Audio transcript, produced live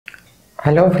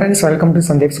Hello friends, welcome to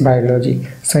Sandeep's Biology.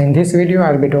 So in this video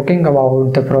I'll be talking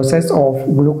about the process of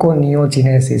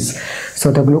gluconeogenesis.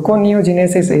 So the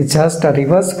gluconeogenesis is just a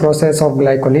reverse process of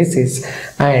glycolysis,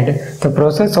 and the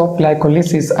process of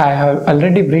glycolysis I have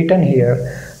already written here,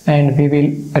 and we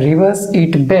will reverse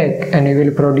it back and we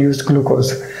will produce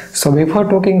glucose. So before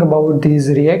talking about these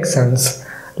reactions,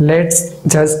 let's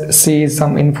just see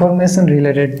some information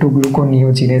related to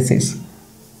gluconeogenesis.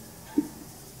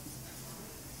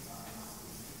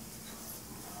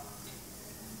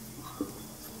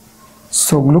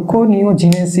 So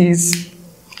gluconeogenesis,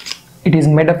 it is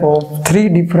made up of three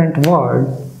different words.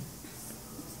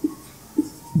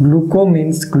 Gluco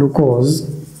means glucose,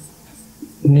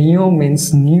 neo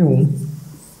means new,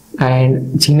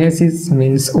 and genesis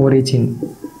means origin.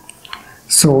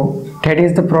 So that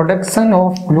is the production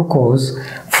of glucose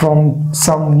from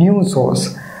some new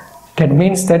source. That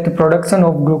means that the production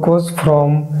of glucose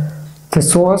from the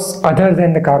source other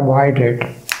than the carbohydrate.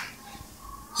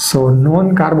 So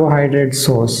non-carbohydrate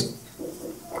source.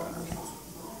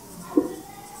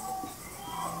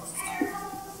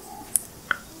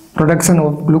 Production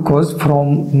of glucose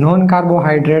from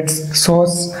non-carbohydrate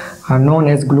source are known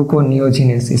as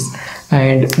gluconeogenesis,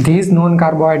 and these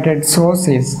non-carbohydrate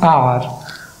sources are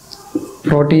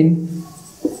protein.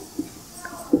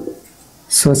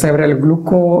 So several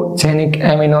glucogenic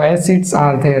amino acids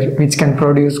are there which can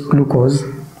produce glucose,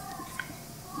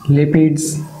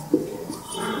 lipids,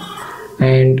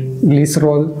 and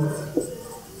glycerol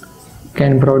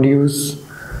can produce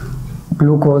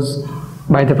glucose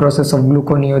by the process of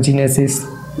gluconeogenesis.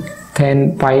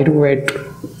 Then pyruvate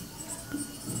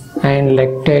and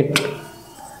lactate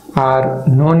are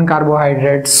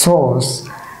non-carbohydrate source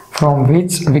from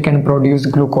which we can produce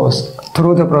glucose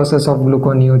through the process of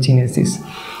gluconeogenesis.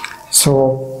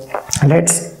 So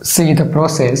let's see the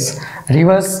process,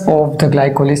 reverse of the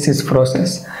glycolysis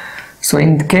process. So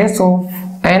in the case of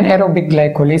anaerobic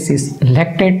glycolysis,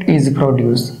 lactate is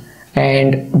produced,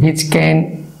 and which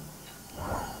can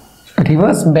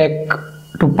reverse back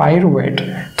to pyruvate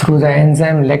through the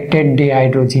enzyme lactate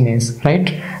dehydrogenase,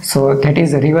 right? So that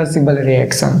is a reversible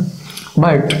reaction.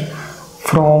 But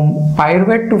from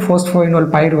pyruvate to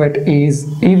phosphoenol pyruvate is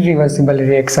irreversible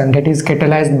reaction, that is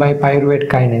catalyzed by pyruvate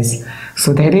kinase.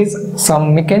 So there is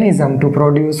some mechanism to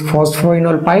produce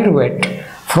phosphoenol pyruvate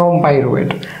from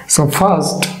pyruvate. So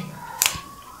first,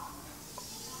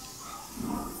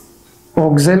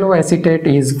 oxaloacetate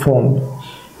is formed.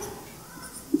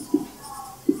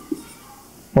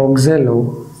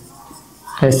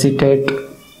 Oxaloacetate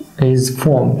is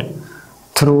formed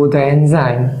through the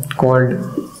enzyme called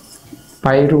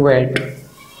pyruvate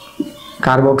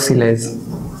carboxylase,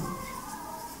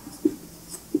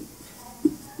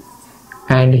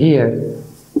 and here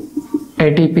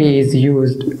ATP is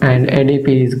used and ADP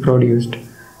is produced,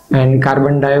 and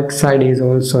carbon dioxide is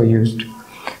also used.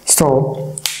 So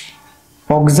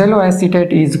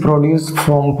oxaloacetate is produced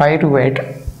from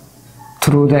pyruvate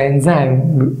through the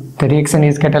enzyme. The reaction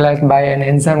is catalyzed by an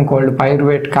enzyme called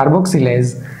pyruvate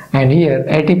carboxylase, and here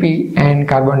ATP and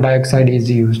carbon dioxide is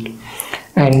used.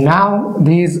 And now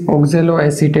this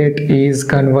oxaloacetate is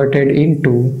converted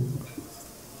into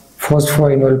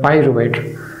phosphoenol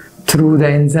pyruvate through the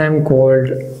enzyme called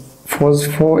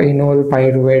phosphoenol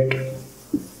pyruvate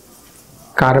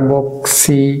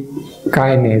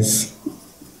carboxykinase.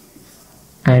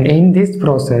 And in this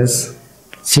process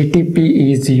GTP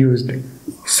is used.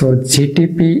 So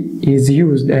GTP is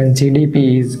used and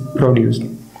GDP is produced,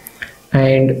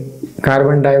 and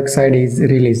carbon dioxide is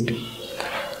released.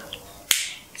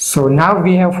 So now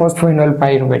we have phosphoenol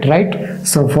pyruvate, right?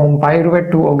 So from pyruvate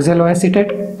to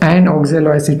oxaloacetate and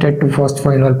oxaloacetate to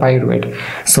phosphoenol pyruvate.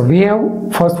 So we have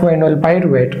phosphoenol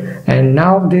pyruvate, and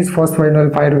now this phosphoenol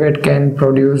pyruvate can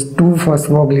produce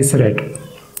 2-phosphoglycerate.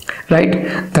 Right,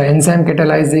 the enzyme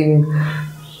catalyzing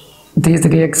this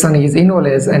reaction is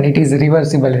enolase, and it is a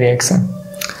reversible reaction.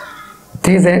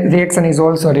 This reaction is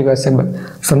also reversible.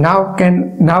 So now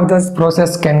this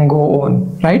process can go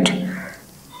on, right,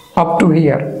 up to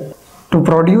here. To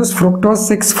produce fructose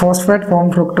 6-phosphate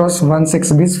from fructose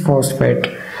 1,6-bisphosphate,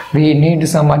 we need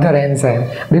some other enzyme,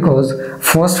 because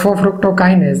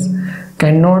phosphofructokinase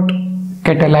cannot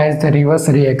catalyze the reverse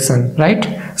reaction, right?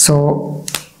 So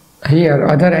here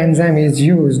other enzyme is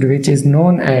used which is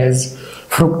known as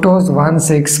fructose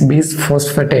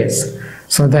 1,6-bisphosphatase.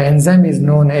 So the enzyme is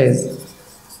known as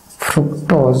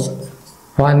fructose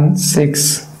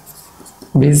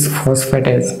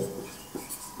 1,6-bisphosphatase.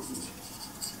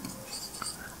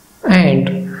 And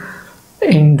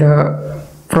in the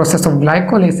process of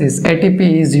glycolysis, ATP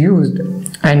is used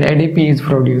and ADP is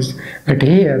produced. But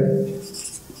here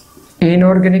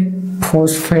inorganic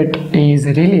phosphate is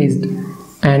released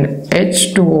and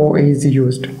H2O is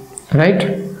used,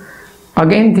 right?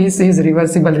 Again, this is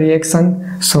reversible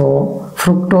reaction, so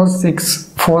fructose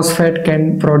 6-phosphate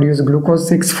can produce glucose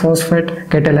 6-phosphate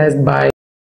catalyzed by,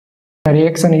 the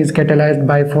reaction is catalyzed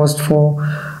by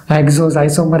phosphohexose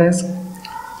isomerase.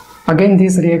 Again,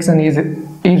 this reaction is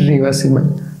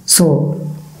irreversible. So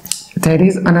there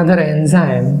is another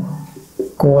enzyme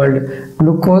called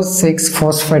glucose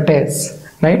 6-phosphatase,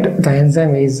 right? The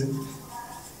enzyme is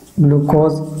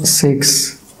glucose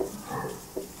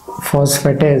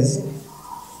 6-phosphatase,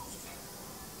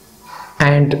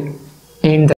 and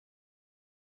in the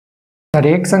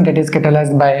reaction that is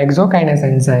catalyzed by exokinase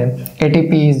enzyme,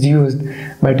 ATP is used,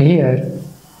 but here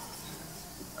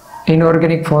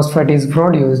inorganic phosphate is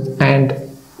produced and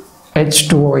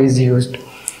H2O is used.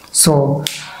 So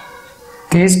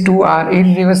these two are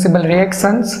irreversible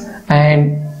reactions,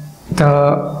 and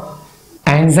the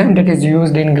enzyme that is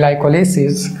used in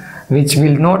glycolysis, which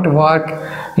will not work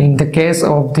in the case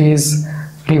of this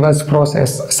reverse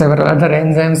process, several other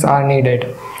enzymes are needed.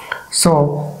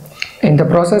 So in the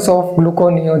process of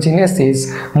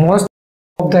gluconeogenesis, most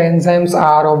of the enzymes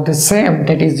are of the same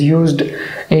that is used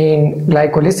in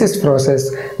glycolysis process,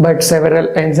 but several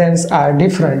enzymes are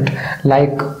different,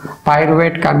 like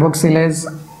pyruvate carboxylase,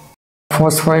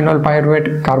 phosphoenol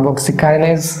pyruvate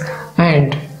carboxykinase,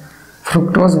 and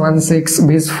fructose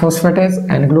 1,6-bisphosphatase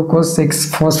and glucose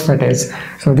 6-phosphatase.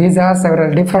 So these are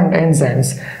several different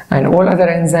enzymes, and all other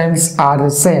enzymes are the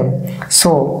same.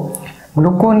 So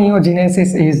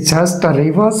gluconeogenesis is just a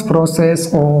reverse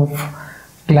process of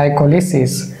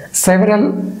glycolysis.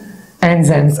 Several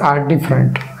enzymes are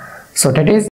different. So that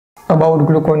is about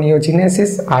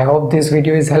gluconeogenesis. I hope this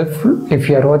video is helpful. If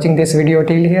you are watching this video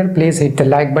till here, please hit the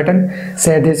like button,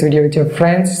 share this video with your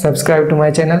friends, subscribe to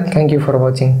my channel. Thank you for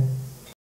watching.